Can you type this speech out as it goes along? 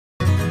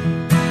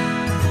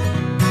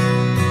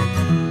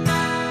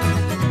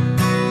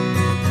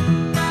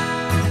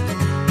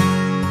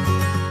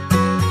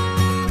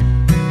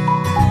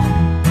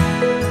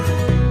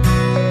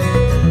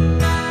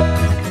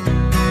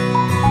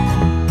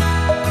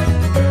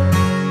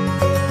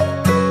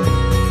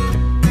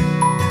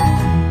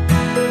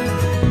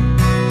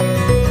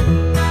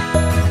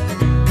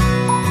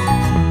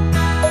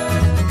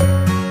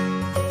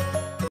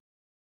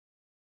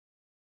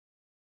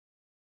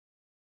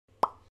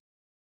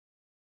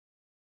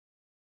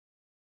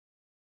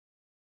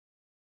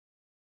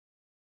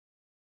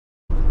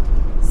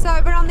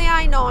So we're on the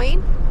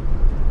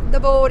A9, the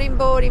boring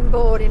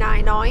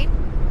A9.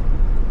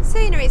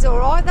 Scenery's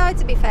alright though,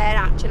 to be fair,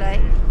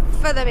 actually,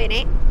 for the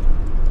minute.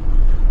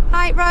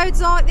 Hate roads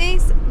like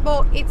this,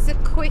 but it's the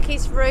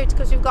quickest route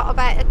because we've got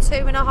about a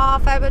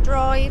 2.5 hour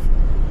drive,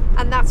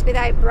 and that's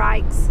without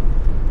brakes.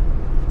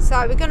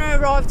 So we're going to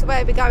arrive to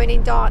where we're going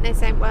in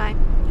darkness, ain't we?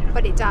 Yeah.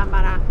 But it don't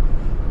matter.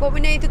 But we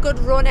need a good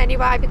run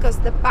anyway because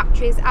the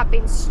batteries have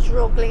been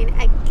struggling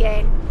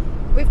again.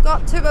 We've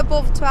got to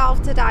above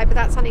 12 today, but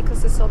that's only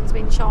because the sun's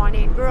been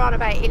shining. We're on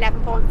about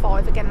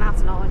 11.5 again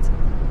last night,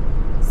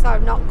 so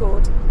not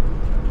good.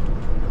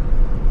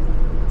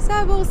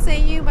 So we'll see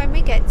you when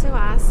we get to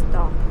our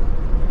stop.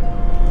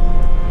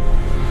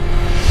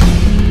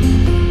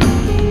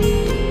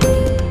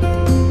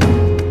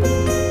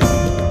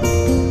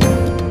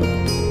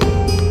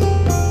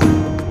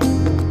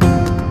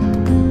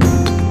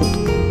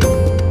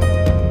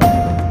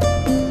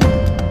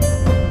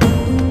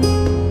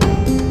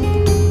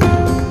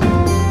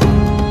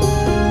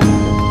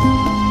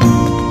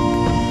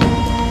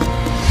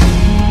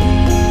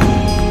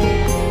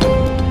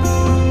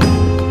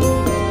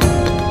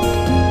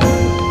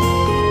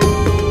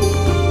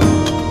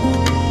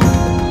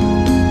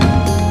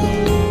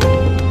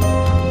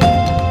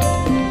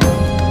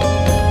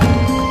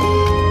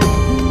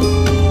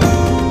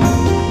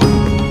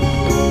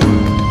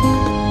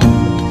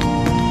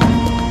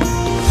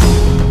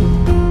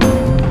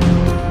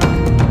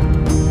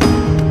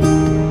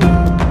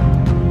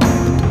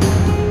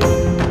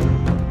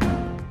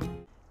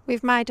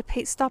 We've made a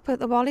pit stop at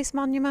the Wallace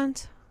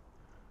Monument.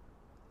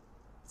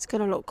 It's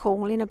going to look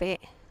cool in a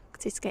bit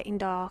because it's getting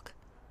dark.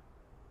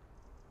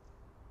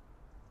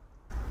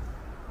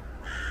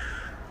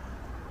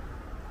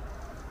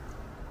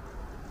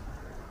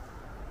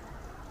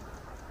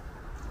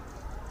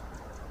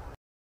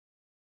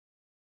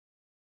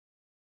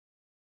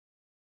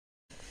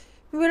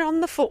 We're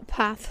on the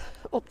footpath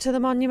up to the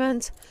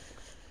monument,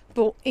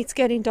 but it's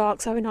getting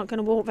dark, so we're not going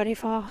to walk very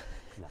far.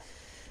 No.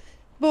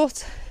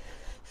 But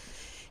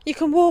you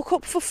can walk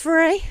up for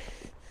free,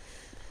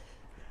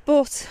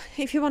 but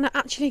if you want to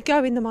actually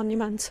go in the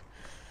monument,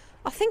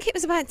 I think it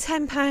was about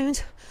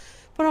 £10,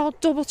 but I'll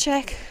double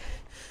check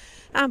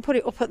and put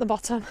it up at the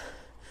bottom.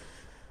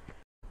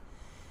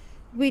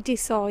 We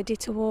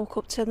decided to walk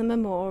up to the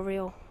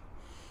memorial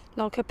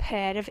like a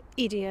pair of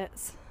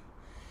idiots.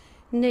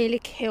 Nearly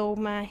killed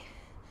me,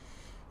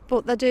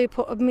 but they do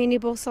put a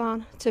minibus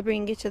on to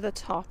bring you to the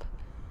top,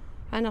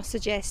 and I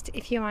suggest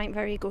if you ain't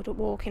very good at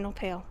walking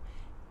uphill,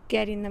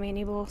 get in the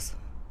minibus.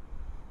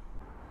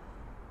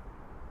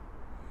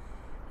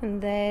 And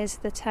there's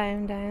the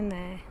town down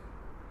there,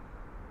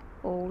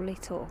 all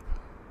lit up.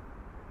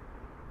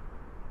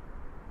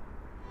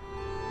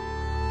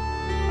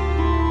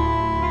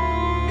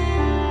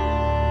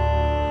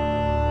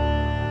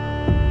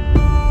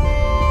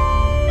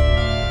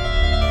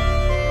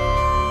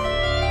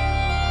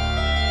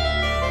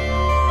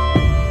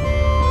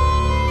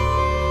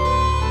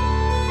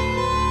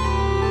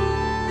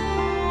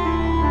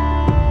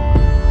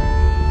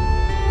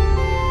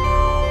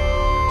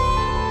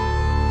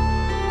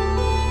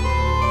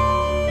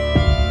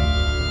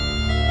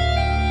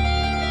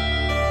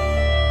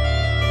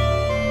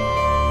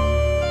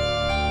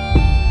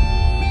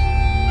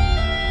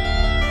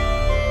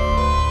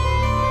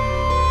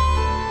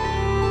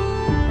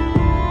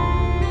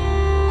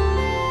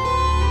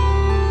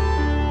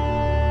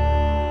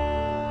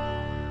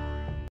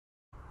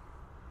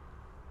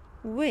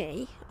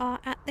 We are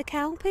at the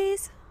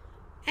Kelpies,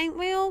 ain't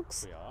we,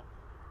 Uggs? We are.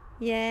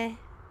 Yeah,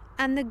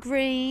 and the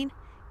green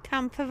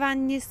camper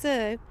van you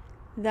see,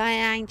 they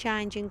ain't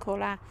changing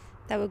colour.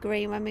 They were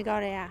green when we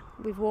got here.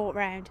 We've walked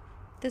round.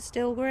 They're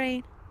still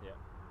green. Yeah.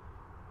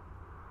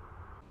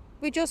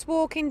 We're just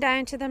walking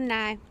down to them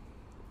now.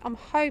 I'm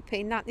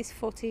hoping that this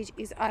footage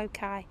is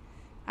okay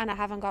and I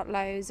haven't got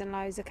loads and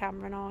loads of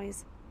camera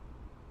noise.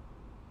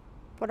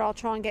 But I'll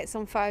try and get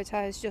some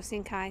photos just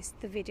in case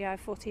the video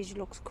footage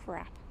looks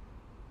crap.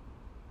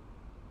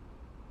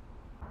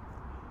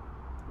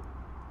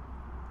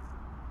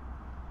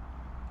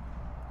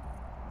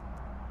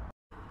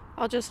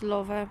 I just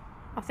love her.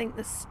 I think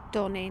they're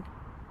stunning.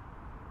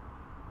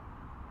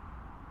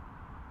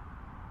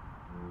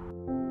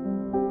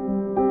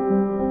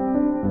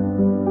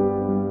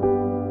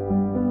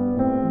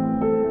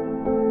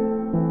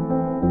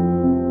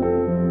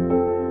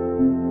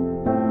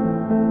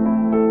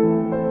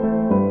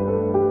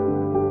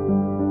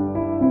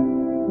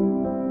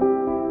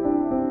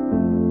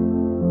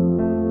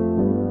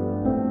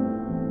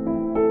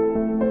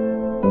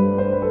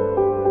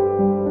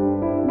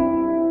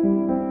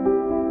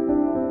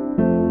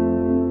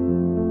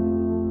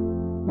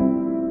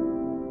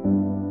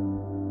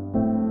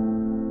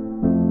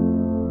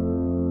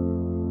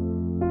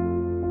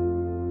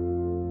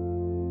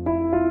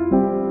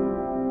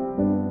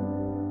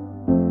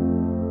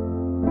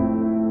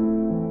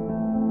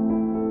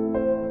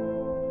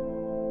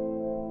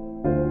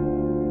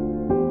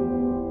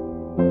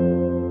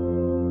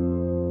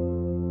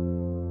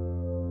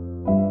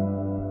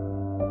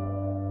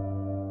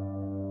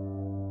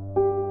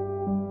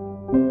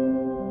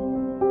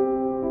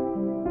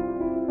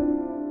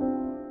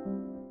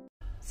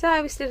 So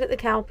we're still at the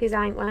Kelpies,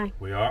 ain't we?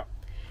 We are.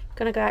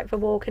 Gonna go out for a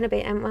walk in a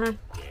bit, ain't we?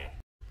 Yeah.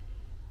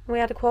 We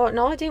had a quiet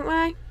night, didn't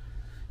we?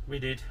 We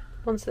did.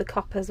 Once the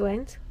coppers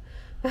went.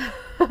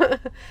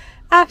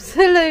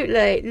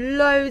 Absolutely.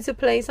 Loads of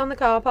police on the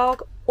car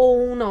park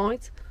all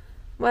night,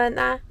 weren't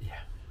there?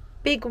 Yeah.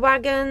 Big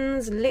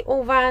wagons,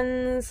 little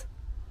vans.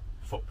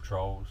 Foot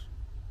patrols.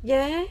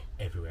 Yeah.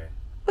 Everywhere.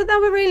 But they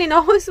were really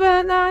nice,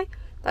 weren't they?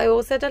 They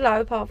all said hello,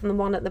 apart from the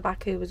one at the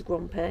back who was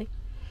grumpy.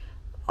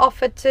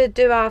 Offered to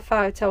do our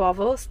photo of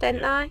us,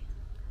 didn't they?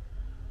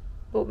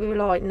 But we were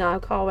like, no,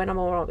 Carl, when I'm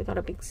alright, we got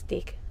a big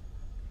stick.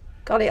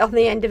 Got it on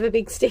the end of a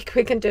big stick,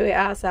 we can do it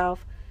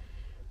ourselves.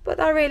 But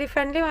they're really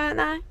friendly, weren't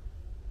they?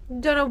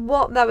 Don't know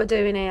what they were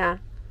doing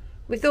here.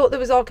 We thought there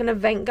was like an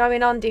event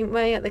going on, didn't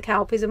we, at the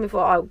Kelpies, and we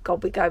thought, oh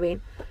God, we're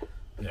going.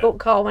 Yeah. But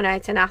Carl went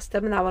out and asked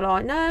them, and they were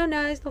like, no,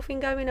 there's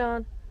nothing going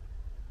on.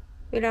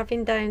 We're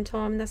having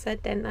downtime, they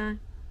said, didn't they?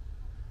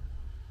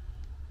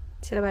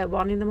 Till about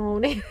 1 in the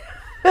morning. Yeah.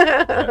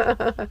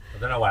 I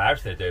don't know what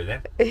else they do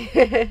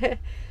then.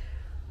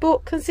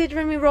 But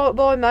considering we're right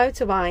by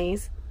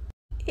motorways,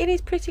 it is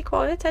pretty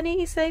quiet, and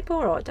you sleep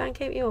alright, don't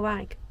keep you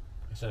awake.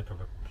 It's a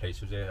couple of police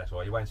was there, that's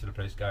why. You wait until the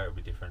police go, it'll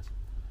be different.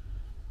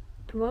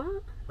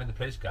 What? When the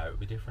police go, it'll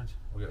be different.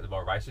 We'll get the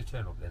more racers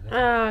turn up then.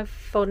 Oh,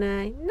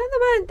 funny. No, there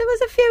weren't. There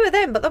was a few of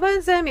them, but they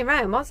weren't zooming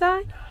round, was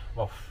they?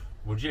 Well,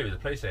 would you? The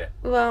police here?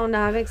 Well,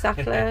 no,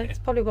 exactly. It's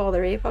probably why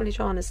they're here, probably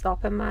trying to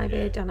stop them, maybe,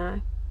 Yeah. I don't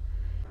know.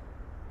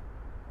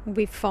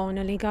 We've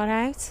finally got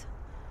out.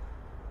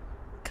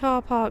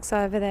 Car park's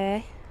over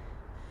there.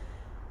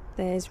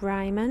 There's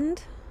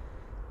Raymond.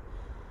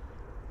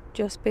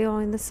 Just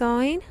behind the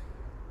sign.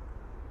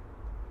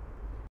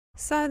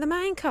 So the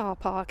main car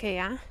park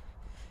here,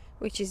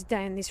 which is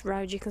down this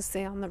road you can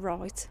see on the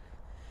right,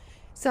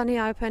 it's only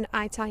open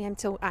 8 AM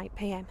till 8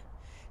 PM.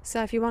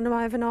 So if you want to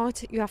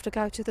overnight, you have to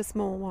go to the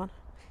small one.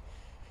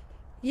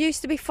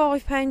 Used to be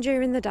 £5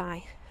 during the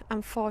day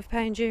and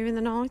 £5 during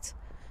the night.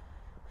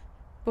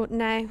 But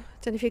now,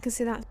 don't know if you can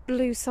see that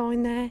blue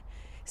sign there. It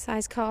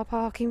says car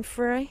parking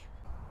free.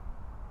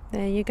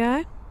 There you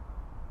go.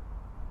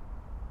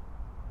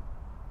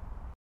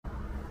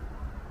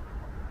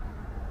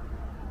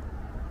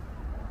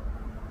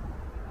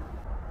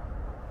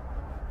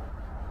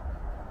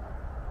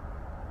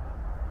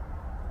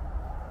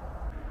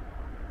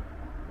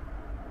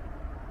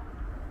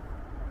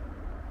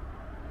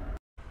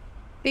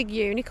 Big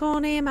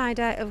unicorn here made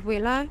out of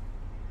willow.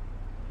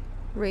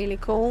 Really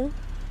cool.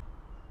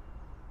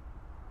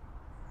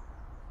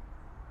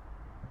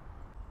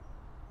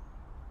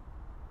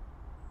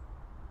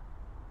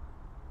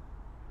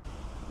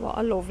 What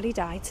a lovely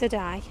day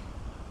today.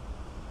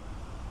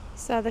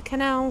 So the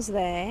canal's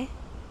there,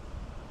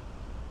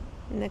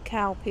 and the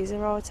Kelpies are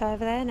right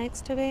over there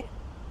next to it.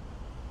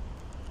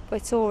 But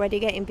it's already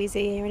getting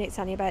busy here, and it's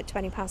only about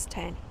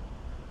 10:20.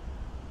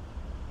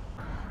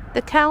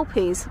 The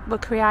Kelpies were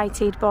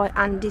created by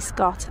Andy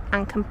Scott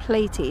and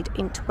completed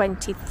in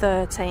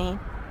 2013.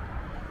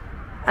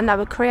 And they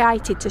were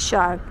created to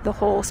show the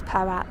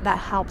horsepower that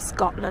helps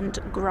Scotland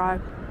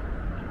grow.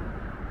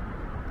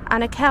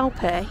 And a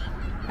Kelpie,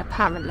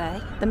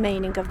 apparently, the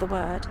meaning of the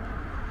word,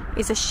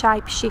 is a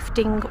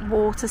shape-shifting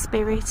water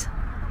spirit.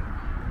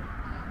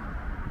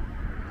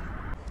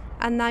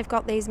 And they've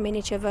got these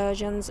miniature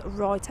versions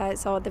right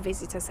outside the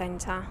visitor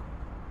centre.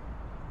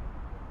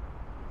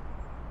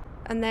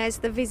 And there's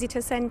the visitor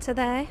centre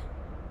there.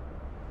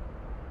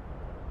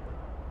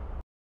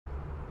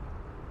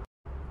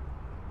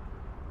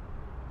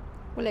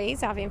 Well,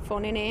 he's having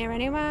fun in here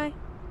anyway.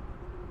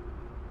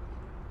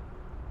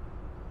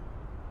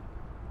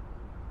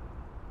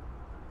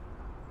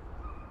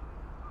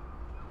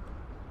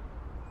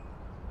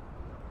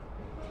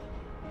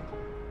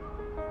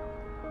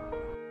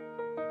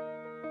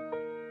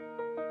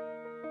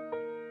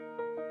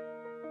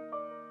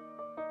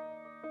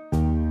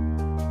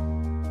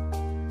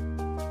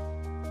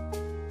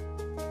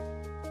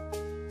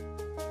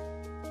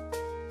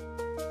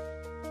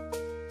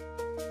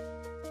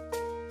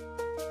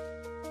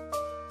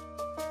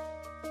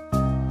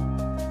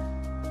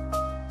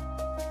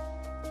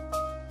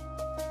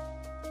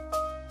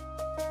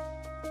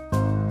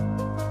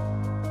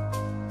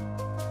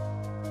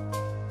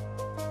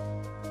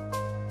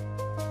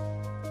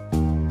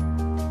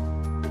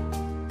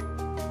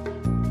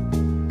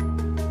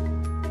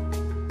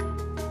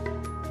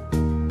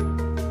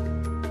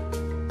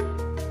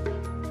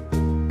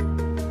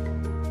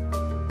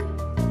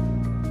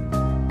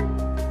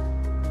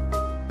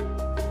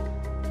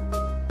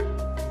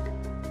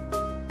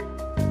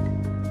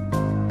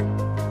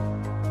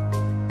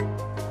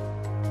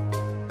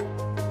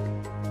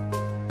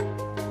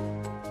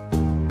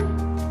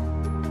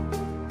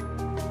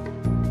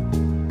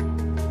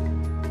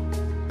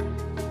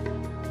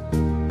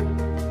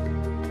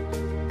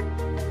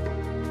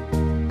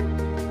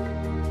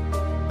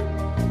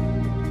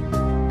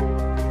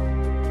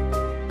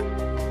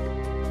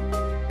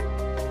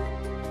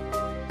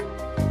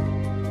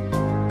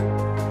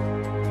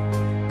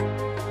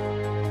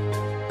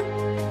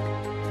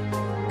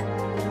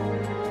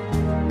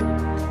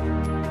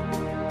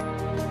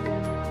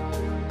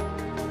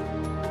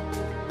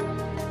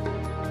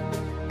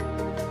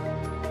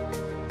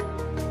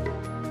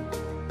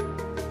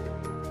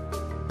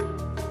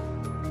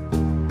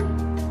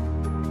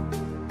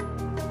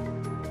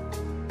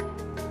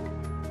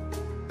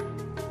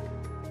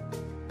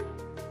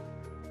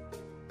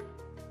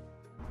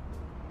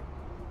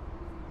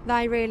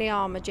 They really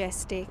are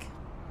majestic.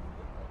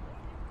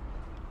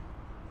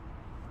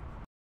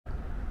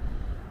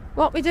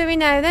 What we doing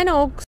now then,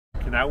 Uggs?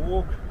 Canal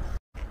walk?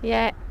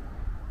 Yeah.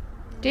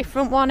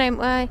 Different one, ain't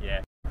we?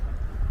 Yeah.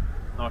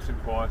 Nice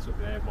and quiet up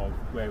there by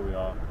where we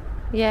are.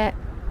 Yeah.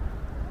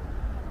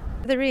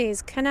 There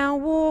is canal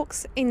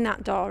walks in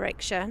that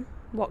direction,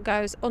 what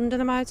goes under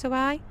the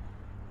motorway,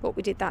 but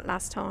we did that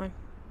last time.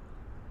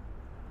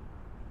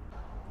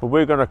 But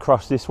we're going to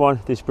cross this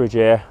bridge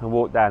here, and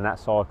walk down that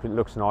side. It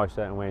looks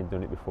nicer and we ain't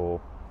done it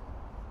before.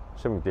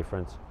 Something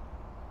different.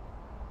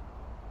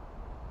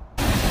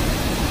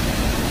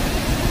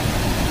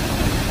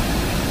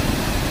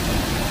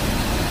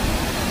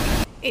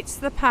 It's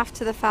the path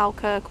to the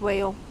Falkirk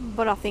wheel,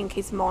 but I think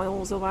it's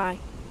miles away,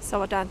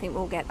 so I don't think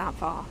we'll get that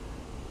far.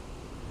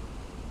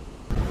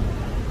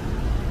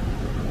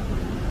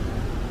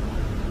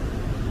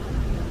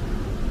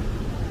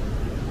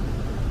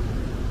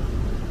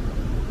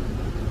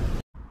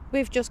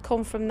 We've just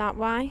come from that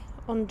way,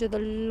 under the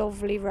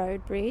lovely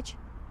road bridge.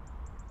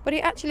 But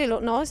it actually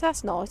looked nice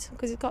last night,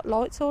 because it's got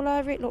lights all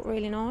over it, looked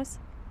really nice.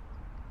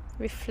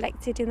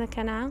 Reflected in the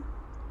canal.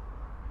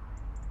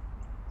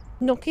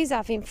 Nookie's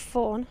having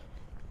fun.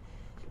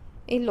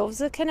 He loves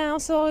the canal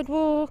side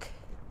walk.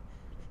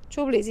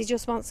 Trouble is, he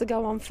just wants to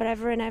go on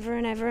forever and ever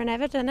and ever and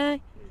ever, doesn't he?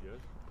 He does.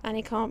 And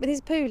he can't with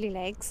his poorly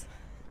legs.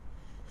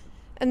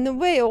 And the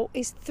wheel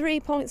is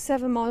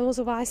 3.7 miles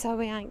away, so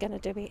we ain't going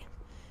to do it.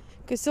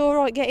 It's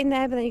alright getting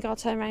there, but then you got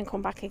to turn around and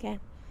come back again.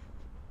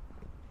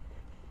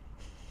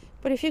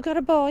 But if you've got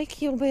a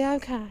bike, you'll be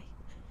okay.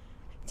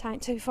 It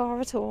ain't too far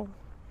at all.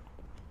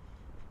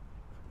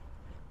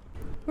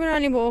 We're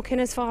only walking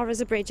as far as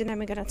the bridge and then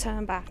we're going to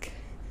turn back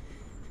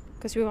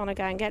because we want to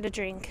go and get a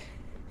drink.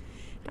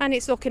 And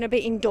it's looking a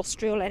bit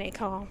industrial, ain't it,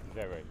 Carl?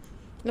 Very.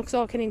 Looks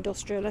like an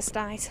industrial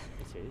estate.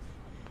 It is.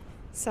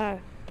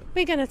 So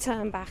we're going to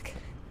turn back.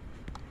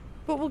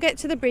 But we'll get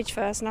to the bridge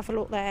first and have a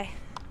look there.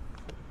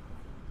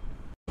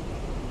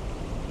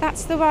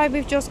 That's the way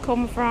we've just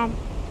come from.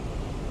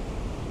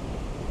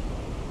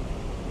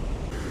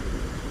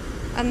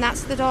 And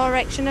that's the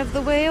direction of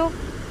the wheel.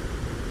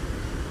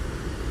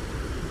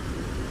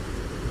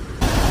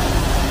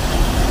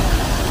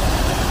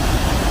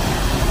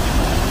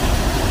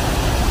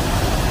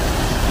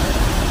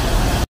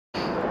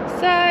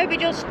 So we're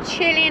just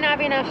chilling,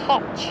 having a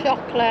hot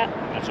chocolate.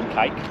 And some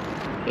cake.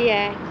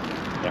 Yeah.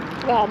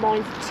 Yeah. Well,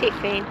 mine's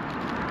tiffin.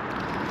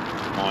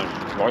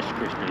 Mine's Rice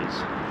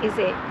Krispies. Is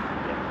it?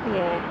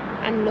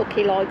 Yeah, and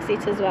Nookie likes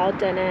it as well,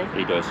 doesn't he?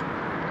 He does.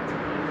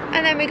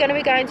 And then we're going to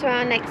be going to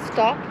our next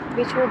stop,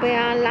 which will be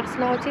our last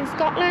night in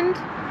Scotland.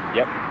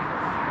 Yep.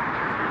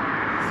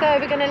 So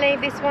we're going to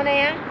leave this one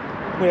here.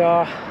 We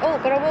are. Oh,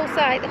 but I will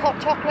say the hot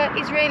chocolate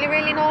is really,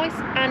 really nice,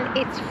 and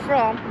it's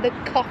from the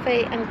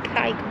coffee and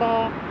cake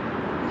bar,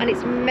 and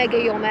it's mega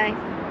yummy.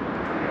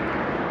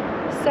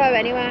 So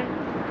anyway,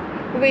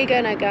 we're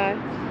going to go.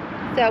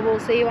 So we'll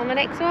see you on the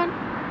next one.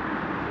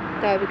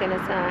 So we're going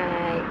to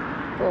say...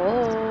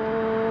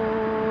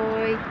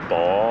 Bye.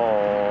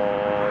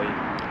 Bye.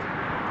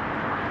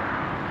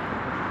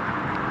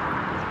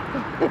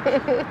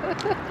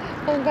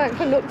 I'm going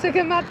for Nook to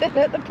come mad then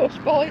at the push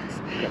bikes.